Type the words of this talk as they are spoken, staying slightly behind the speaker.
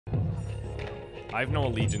I have no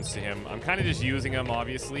allegiance to him. I'm kind of just using him,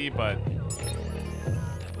 obviously, but...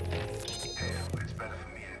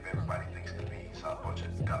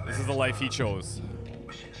 This is the life he chose.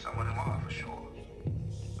 Some of them are for sure.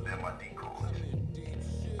 But they're my decoys.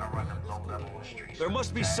 I run them low level on the streets. There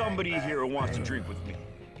must be somebody here who wants to drink with me.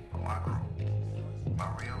 My crew. My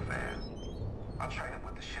real fan. I'll train them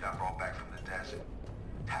with the shit I brought back from the desert.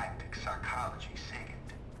 Tactics, psychology, singing.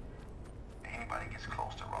 Anybody gets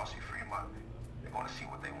close to Rossi Fremont, they're gonna see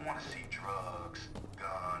what they want to see. Drugs,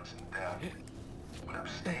 guns, and death. But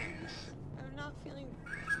upstairs... I'm not feeling...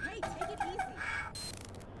 Hey, take it easy.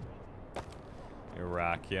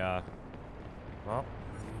 Iraq, yeah. Well,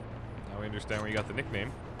 now we understand where you got the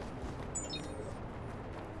nickname.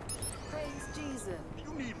 Praise Jesus.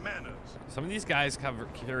 You need manners. Some of these guys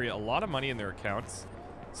carry a lot of money in their accounts.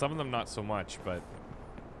 Some of them not so much, but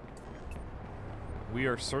we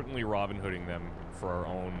are certainly Robin Hooding them for our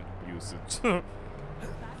own usage. Look at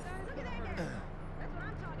that guy. That's what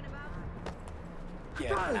I'm talking about.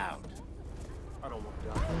 Get out. I don't want to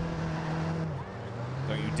die.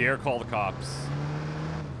 Don't you dare call the cops.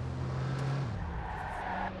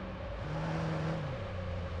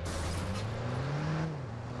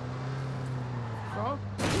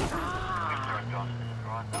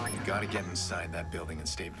 You gotta get inside that building and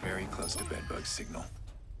stay very close to bedbug signal.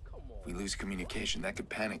 If we lose communication, that could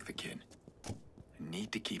panic the kid. I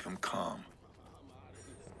need to keep him calm.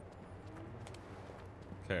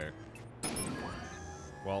 Okay.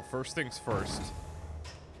 Well, first things first.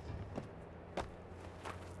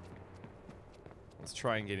 Let's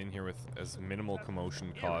try and get in here with as minimal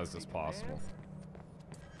commotion caused as possible.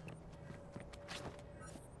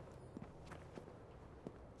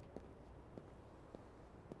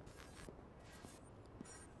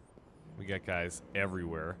 We got guys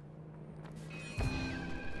everywhere.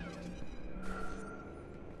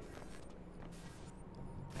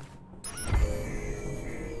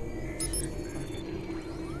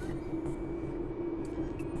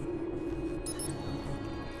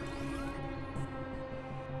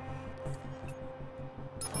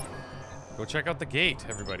 Go check out the gate,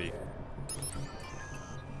 everybody.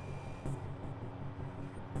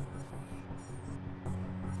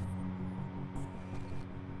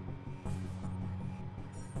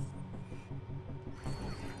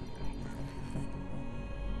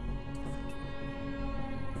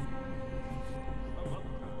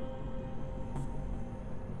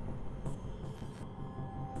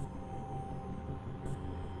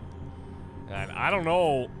 And I don't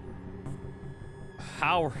know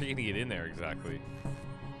how we're gonna get in there exactly.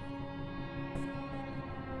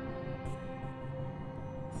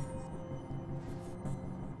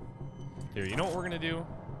 Here, you know what we're gonna do?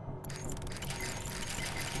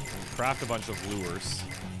 We're gonna craft a bunch of lures.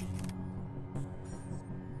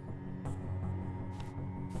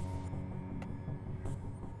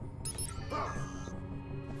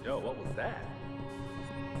 Yo, what was that?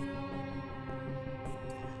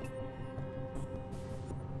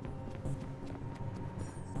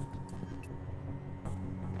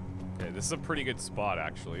 Okay, this is a pretty good spot,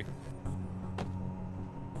 actually.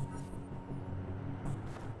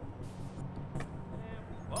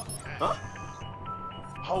 Huh?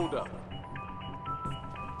 Hold up.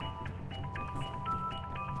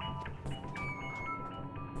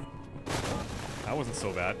 That wasn't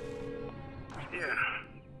so bad. Yeah.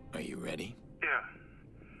 Are you ready? Yeah.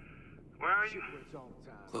 Where are you?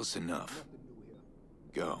 Close enough.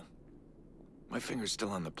 Go. My finger's still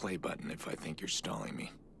on the play button if I think you're stalling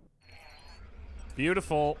me.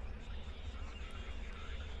 Beautiful.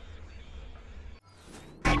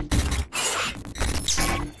 If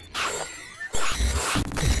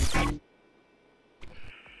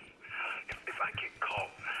I get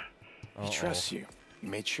caught... He trusts you. You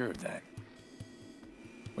made sure of that.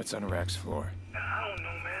 What's on Iraq's floor? I don't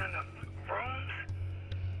know, man. Rooms?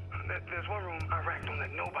 There's one room Iraq don't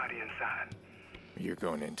let nobody inside. You're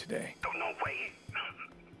going in today. Oh, no, wait.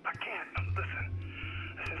 I can't. Listen.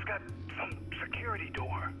 It's got some security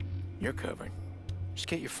door. You're covered. Just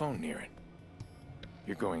get your phone near it.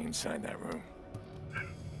 You're going inside that room.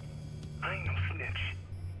 I ain't no snitch.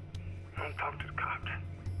 I don't talk to the cops.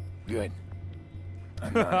 Good.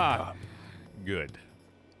 I'm not a cop. Good.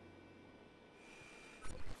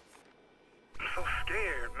 I'm so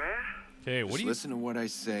scared, man. Okay, what Just do you... listen to what I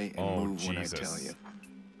say and Oh, move when I Jesus. tell you.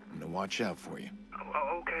 I'm gonna watch out for you.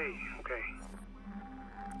 Oh, okay, okay.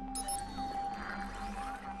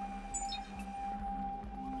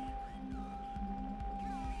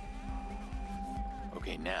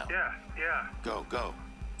 Okay, now. Yeah, yeah. Go, go.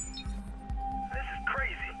 This is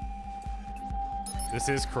crazy. This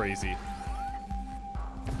is crazy.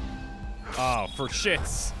 Oh, for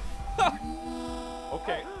shits.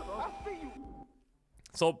 Okay.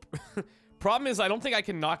 So, problem is I don't think I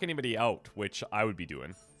can knock anybody out, which I would be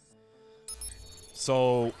doing.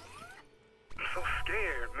 So... I'm so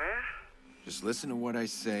scared, man. Just listen to what I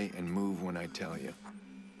say and move when I tell you.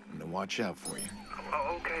 I'm gonna watch out for you.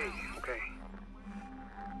 Oh, okay, okay.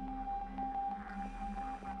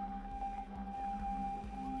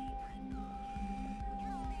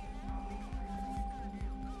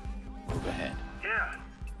 Move ahead. Yeah.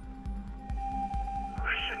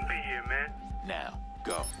 I shouldn't be here, man. Now,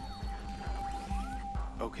 go.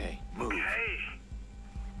 Okay, move. Hey.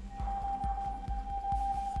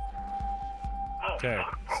 Oh, Okay,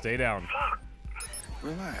 fuck. stay down. Fuck.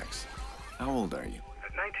 Relax. How old are you?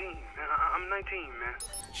 19. I'm 19, man.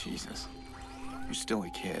 Jesus. You're still a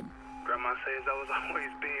kid. Grandma says I was always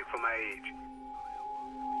big for my age.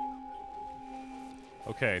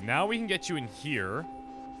 Okay, now we can get you in here.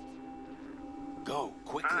 Go,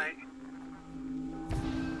 quickly. All right.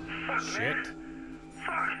 Fuck, Shit. man.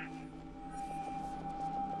 Fuck.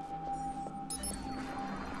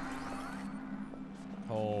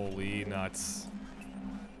 Holy nuts.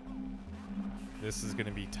 This is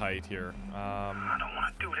gonna be tight here. I don't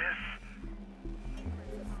want to do this.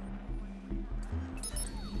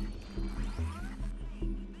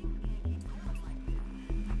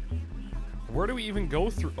 Where do we even go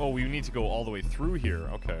through? Oh, we need to go all the way through here.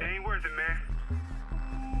 It Okay. ain't worth it, man.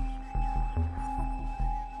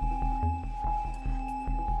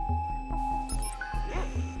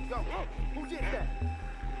 Who did that?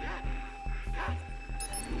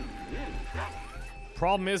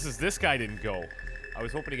 Problem is this guy didn't go. I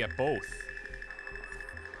was hoping to get both.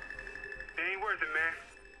 It ain't worth it, man.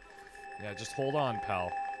 Yeah, just hold on,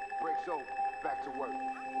 pal. Break's over. Back to work.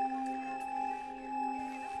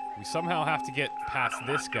 We somehow have to get past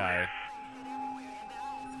this guy.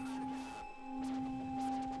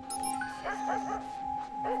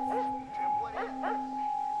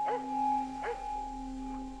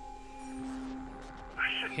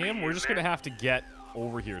 Him, we're just gonna have to get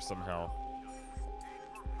over here somehow.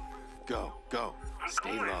 Go, go.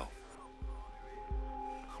 Stay low.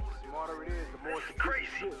 The smarter it is, the more it's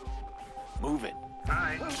Crazy. Move it. All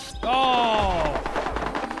right. Oh!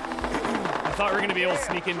 I thought we were gonna be able to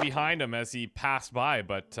sneak in behind him as he passed by,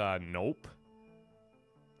 but nope.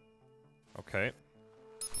 Okay.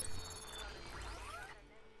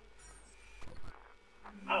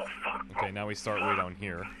 Oh, fuck. Okay, now we start way down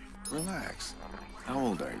here. Relax. How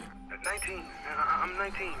old are you? 19. I'm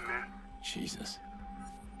 19, man. Jesus.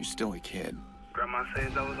 You're still a kid. Grandma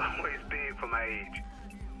says I was always big for my age.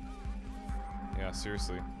 Yeah,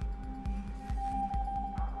 seriously.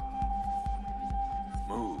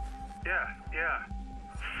 Move. Yeah.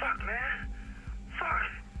 Fuck, man. Fuck.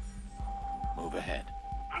 Move ahead.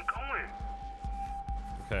 I'm going.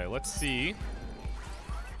 Okay, let's see.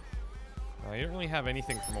 You don't really have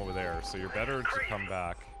anything from over there, so you're better to come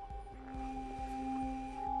back.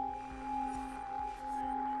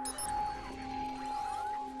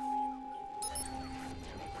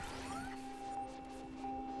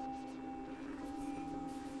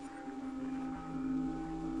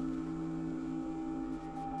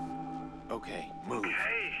 Okay, move.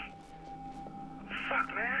 Hey.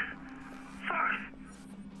 Fuck, man. Fuck.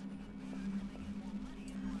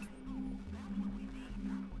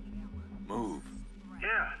 Move.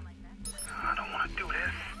 Yeah. I don't want to do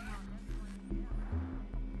this.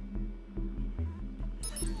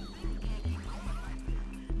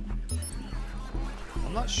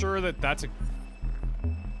 I'm not sure that that's a...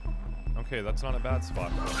 Okay, that's not a bad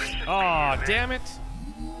spot. Aw, damn it!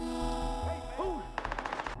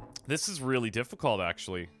 This is really difficult,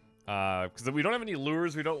 actually. Because we don't have any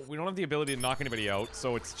lures, we don't have the ability to knock anybody out,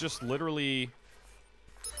 so it's just literally...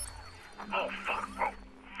 Oh, fuck.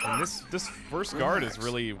 And this first guard is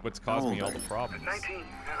really what's caused me all the problems. 19.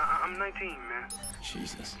 I'm 19, man.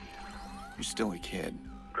 Jesus. You're still a kid.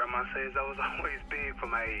 Grandma says I was always big for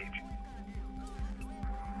my age.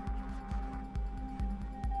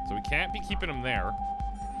 So we can't be keeping him there.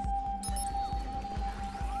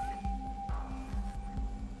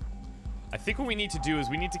 I think what we need to do is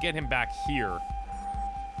we need to get him back here.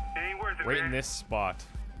 It ain't worth it, Right man. in this spot.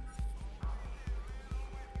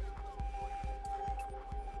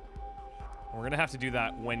 We're gonna have to do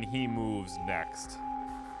that when he moves next.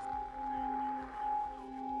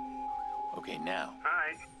 Okay, now. All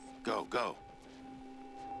right. Go, go.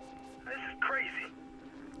 This is crazy.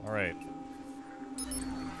 Alright.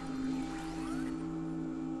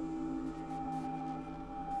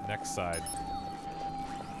 Next side.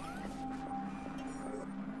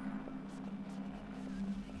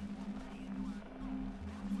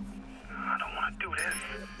 I do this.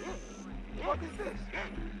 What is this?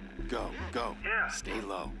 Go, go. Yeah. Stay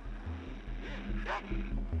low.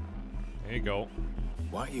 There you go.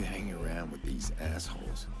 Why are you hanging around with these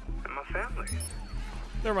assholes? And my family.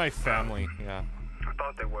 They're my family. Yeah. I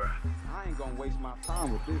thought they were. I ain't gonna waste my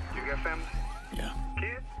time with this. You got family? Yeah.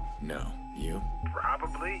 Kid? No. You?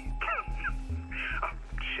 Probably. Oh,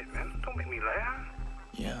 shit, man. Don't make me laugh.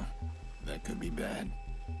 Yeah. That could be bad.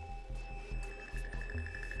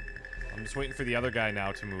 I'm just waiting for the other guy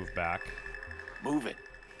now to move back. Move it.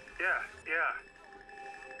 Yeah.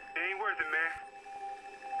 It ain't worth it, man.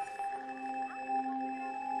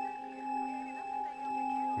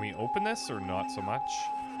 Can we open this or not so much?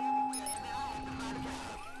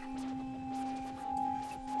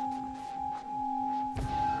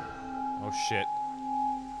 Oh shit.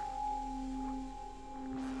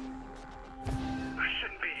 I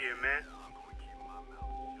shouldn't be here, man.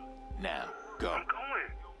 Now. Go. I'm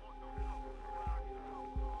going.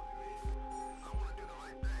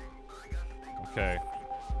 Okay.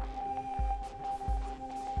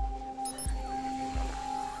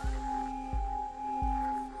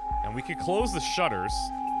 And we could close the shutters.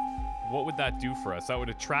 What would that do for us? That would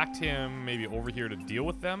attract him maybe over here to deal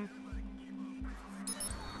with them.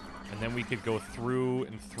 And then we could go through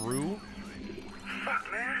and through. Fuck,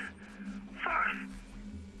 man. Fuck.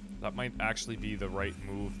 That might actually be the right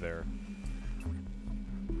move there.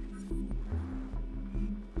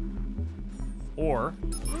 Or,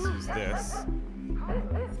 let's use this.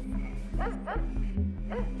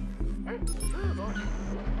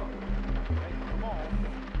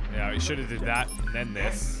 Yeah, we should have did that and then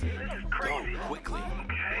this. This is crazy. Go quickly.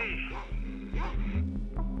 Okay.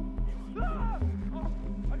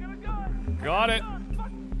 Got it.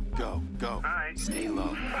 Go, go. Alright. Stay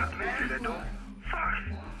low. Fuck, man. That door. Fuck.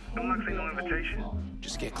 No locks ain't no invitation.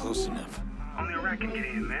 Just get close enough. Only a rat can get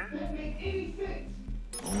in, man.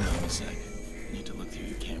 Hold on a sec. I need to look through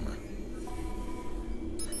your camera.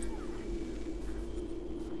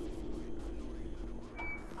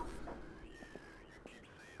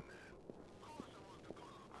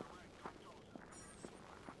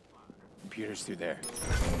 Computer's through there.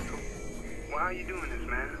 Why are you doing this,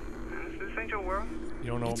 man? This ain't your world.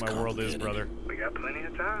 You don't know It's what my world is, brother. complicated. We got plenty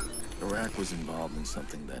of time. Iraq was involved in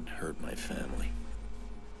something that hurt my family.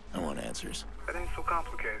 I want answers. That ain't so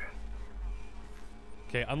complicated.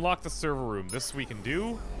 Okay, unlock the server room. This we can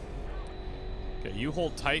do. Okay, you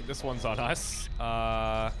hold tight. This one's on us.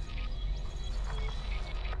 There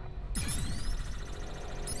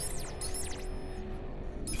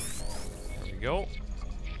we go.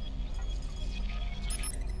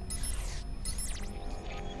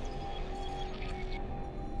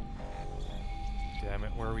 Damn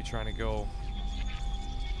it, where are we trying to go?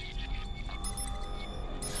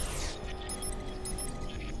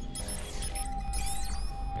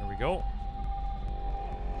 There we go.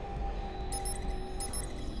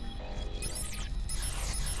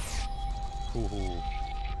 Ooh.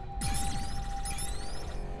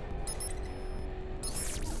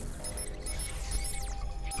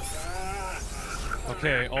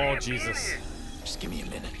 Okay, oh Jesus. Just give me a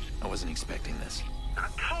minute. I wasn't expecting this. I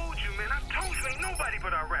told you, man. I told you ain't nobody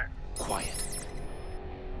but Iraq. Quiet.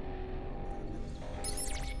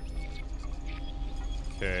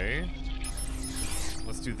 Okay.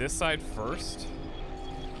 Let's do this side first.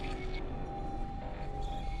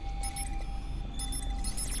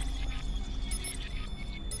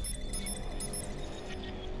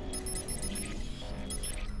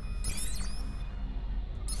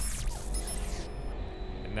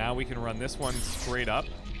 And now we can run this one straight up.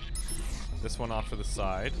 This one off to the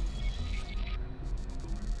side.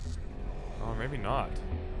 Oh, maybe not.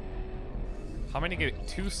 How many get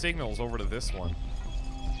 2 signals over to this one?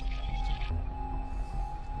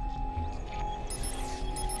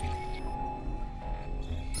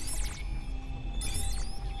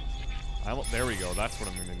 There we go. That's what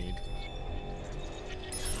I'm gonna need.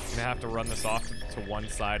 Gonna have to run this off to one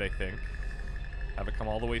side, I think. Have it come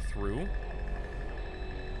all the way through.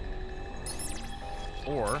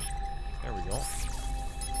 Or, there we go.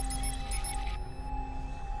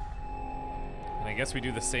 And I guess we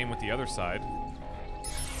do the same with the other side.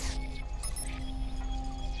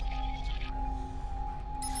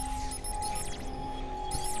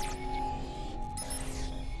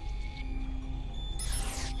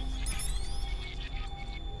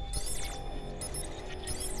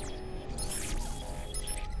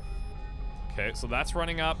 Okay, so that's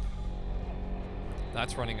running up.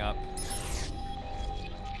 That's running up.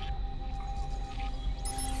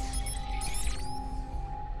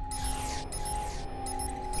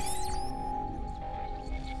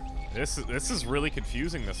 This is really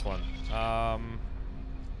confusing, this one.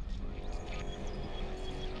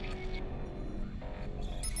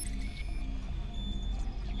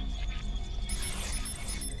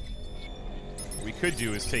 What we could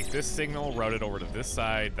do is take this signal, route it over to this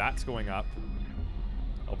side. That's going up.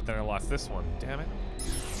 Oh, but then I lost this one. Damn it.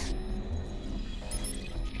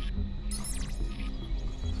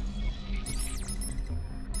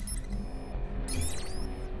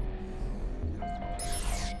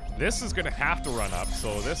 This is going to have to run up,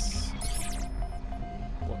 so this...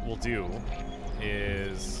 What we'll do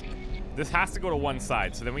is... This has to go to one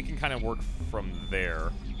side, so then we can kind of work from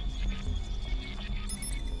there.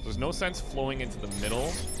 There's no sense flowing into the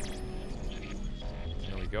middle.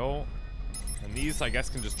 There we go. And these, I guess,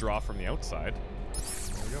 can just draw from the outside.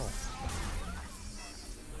 There we go.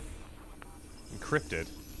 Encrypted.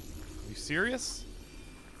 Are you serious?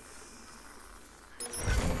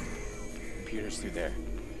 Computer's through there.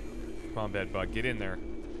 Come on, bedbug, get in there.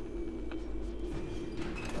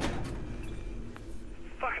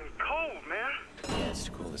 Fucking cold, man. Yeah, it's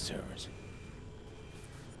to cool the servers.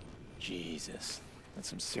 Jesus, that's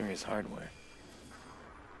some serious hardware.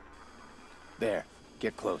 There,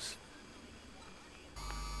 get close.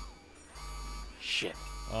 Shit.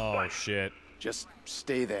 Oh, shit. Just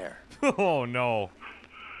stay there. Oh, no.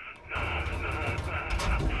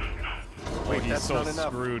 Wait, he's that's so not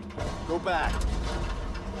enough. screwed. Go back.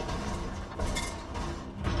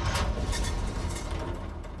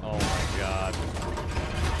 Oh, my God.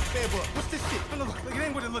 Hey, bro, what's this shit? Look, it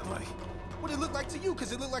ain't what it looked like. What it looked like to you,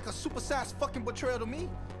 because it looked like a supersized fucking betrayal to me.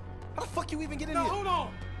 How the fuck you even get in here? No, hold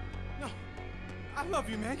on. No. I love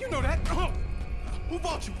you, man. You know that. Who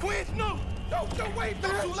bought you? Quinn? No. Don't wait,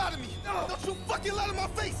 man. Don't you lie to me. No. Don't you fucking lie to my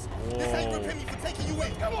face. Whoa. This ain't repay me for taking you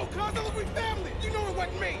in. Come on, cuz. Look, we family. You know it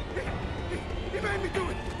wasn't me. He made me do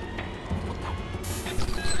it.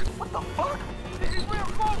 What the fuck? This is real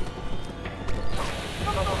fun.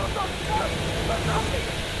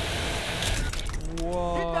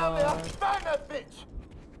 What? Get down there. Find that bitch.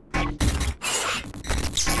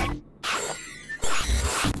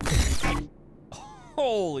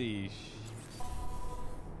 Holy sh...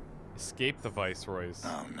 Escape the Viceroys.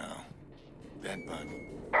 Oh no. Bedbug. We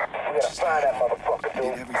gotta find that motherfucker, He did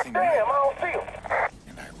dude. everything Damn, right. I don't see him.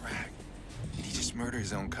 In Iraq. Did he just murder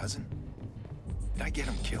his own cousin? Did I get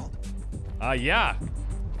him killed? Yeah.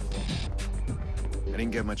 I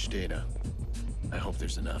didn't get much data. I hope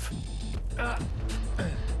there's enough.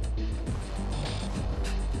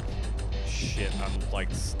 Shit, I'm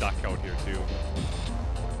like stuck out here too.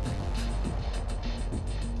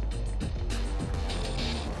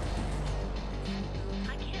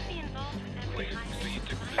 I can't be involved with every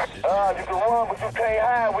You can run, but you can't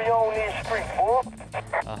hide. We own these streets, boy.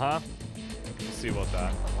 Uh-huh. We'll see about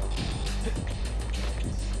that.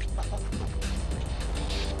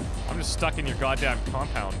 I'm just stuck in your goddamn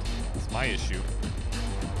compound. It's my issue.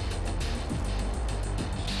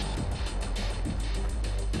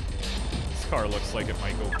 This car looks like it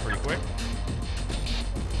might go pretty quick.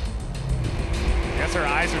 I guess our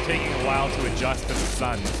eyes are taking a while to adjust to the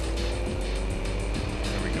sun.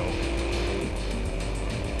 There we go.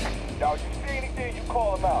 Now, you see anything, you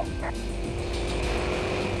call him out.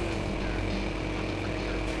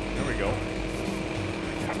 There we go.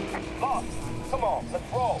 Lock, come on,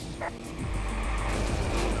 let's roll.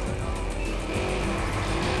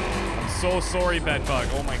 I'm so sorry, Bedbug.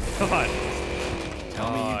 Oh my god.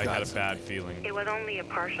 Tell me you I got had a something. bad feeling. It was only a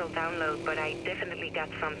partial download, but I definitely got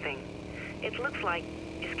something. It looks like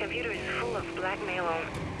his computer is full of blackmail on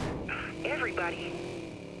everybody.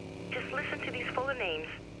 Just listen to these fuller names.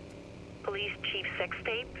 Police Chief Sex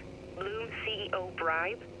Tape, Bloom CEO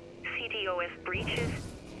Bribe, CTOS Breaches.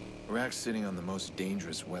 Iraq's sitting on the most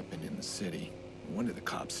dangerous weapon in the city. No wonder the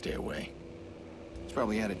cops stay away. He's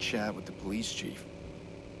probably had a chat with the police chief.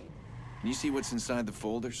 Can you see what's inside the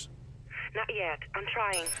folders? Not yet. I'm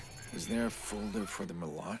trying. Is there a folder for the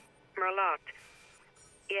Merlot? Merlot.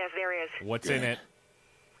 Yes, there is. What's in Good. it?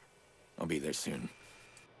 I'll be there soon.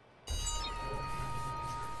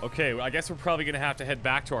 Okay, well, I guess we're probably gonna have to head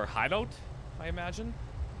back to our hideout, I imagine.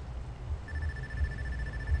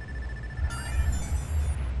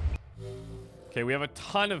 Okay, we have a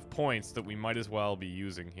ton of points that we might as well be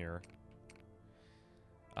using here.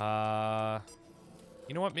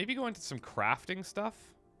 You know what? Maybe go into some crafting stuff.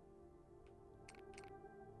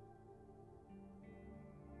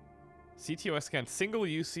 CTOS scan,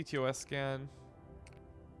 single-use CTOS scan.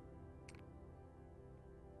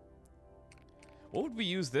 What would we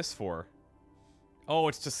use this for? Oh,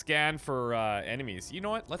 it's to scan for enemies. You know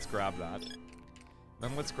what? Let's grab that.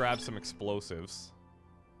 Then let's grab some explosives.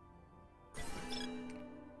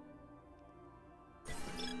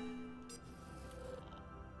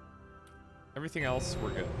 Everything else,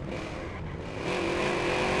 we're good.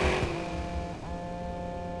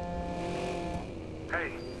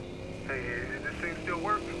 Hey, is this thing still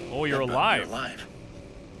working? Oh, you're You're alive. alive.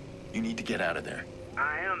 You need to get out of there.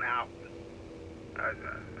 I am out.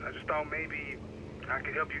 I just thought maybe I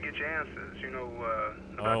could help you get your answers, you know,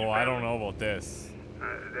 about Oh, your I don't family. know about this.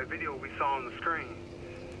 That video we saw on the screen.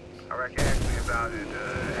 Iraq asked me about it,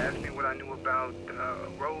 asked me what I knew about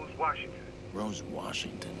Rose Washington. Rose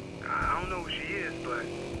Washington. I don't know who she is, but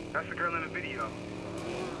that's the girl in the video.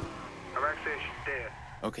 Iraq says she's dead.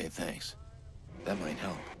 Okay, thanks. That might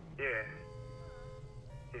help. Yeah.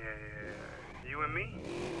 You and me?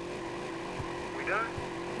 We done?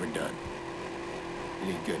 We're done.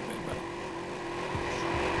 You did good, big buddy.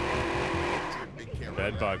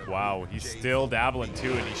 Bedbug, wow. He's still dabbling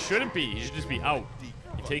too, and he shouldn't be. He should just be out.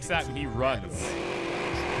 He takes that and he runs.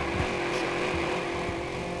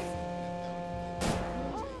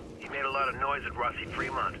 You made a lot of noise at Rossi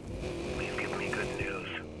Fremont. Please give me good news.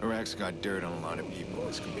 Iraq's got dirt on a lot of people.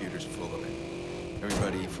 His computer's full of it.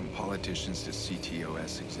 Everybody from politicians to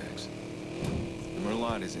CTOS execs. The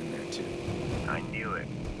Merlot is in there too. I knew it.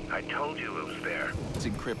 I told you it was there. It's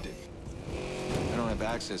encrypted. I don't have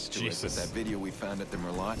access to it, but Jesus. that video we found at the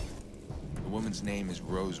Merlot, the woman's name is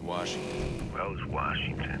Rose Washington. Rose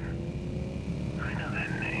Washington. I know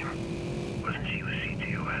that name. Wasn't she with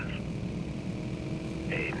CTOS?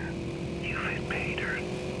 Aiden, you fit paid her.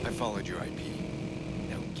 I followed your IP.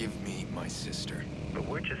 Now give me my sister. But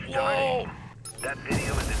we're just starting. That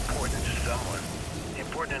video is important to someone.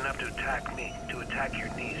 Important enough to attack me, to attack your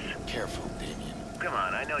niece. Careful, Damien. Come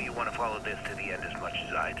on, I know you want to follow this to the end as much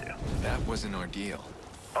as I do. That was an ordeal.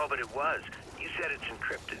 Oh, but it was. You said it's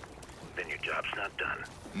encrypted. Then your job's not done.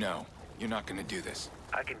 No, you're not gonna do this.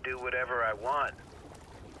 I can do whatever I want.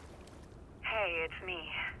 Hey, it's me.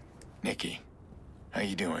 Nikki, how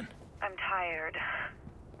you doing? I'm tired.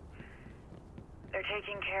 They're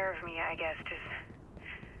taking care of me, I guess. Just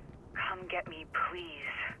come get me,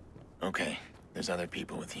 please. Okay, there's other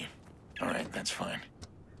people with you. All right, that's fine.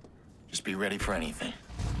 Just be ready for anything.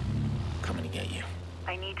 I'm coming to get you.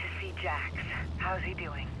 I need to see Jax. How's he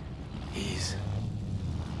doing? He's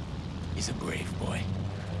a brave boy.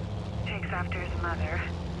 Takes after his mother.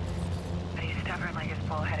 But he's stubborn like his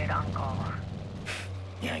bullheaded uncle.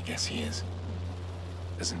 Yeah, I guess he is.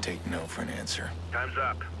 Doesn't take no for an answer. Time's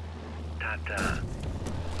up. Ta-ta.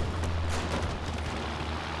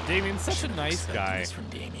 Damien's such a Shouldn't nice expect guy. this from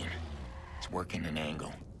Damien. He's working an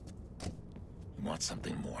angle. He wants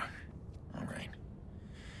something more. All right.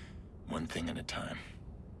 One thing at a time.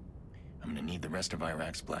 I'm gonna need the rest of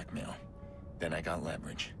Iraq's blackmail. Then I got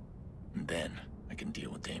leverage. And then I can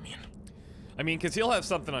deal with Damien. I mean, because he'll have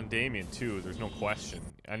something on Damien too, there's no question.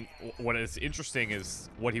 And what is interesting is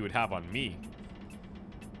what he would have on me.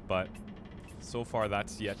 But so far,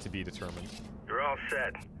 that's yet to be determined. You're all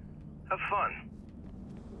set. Have fun.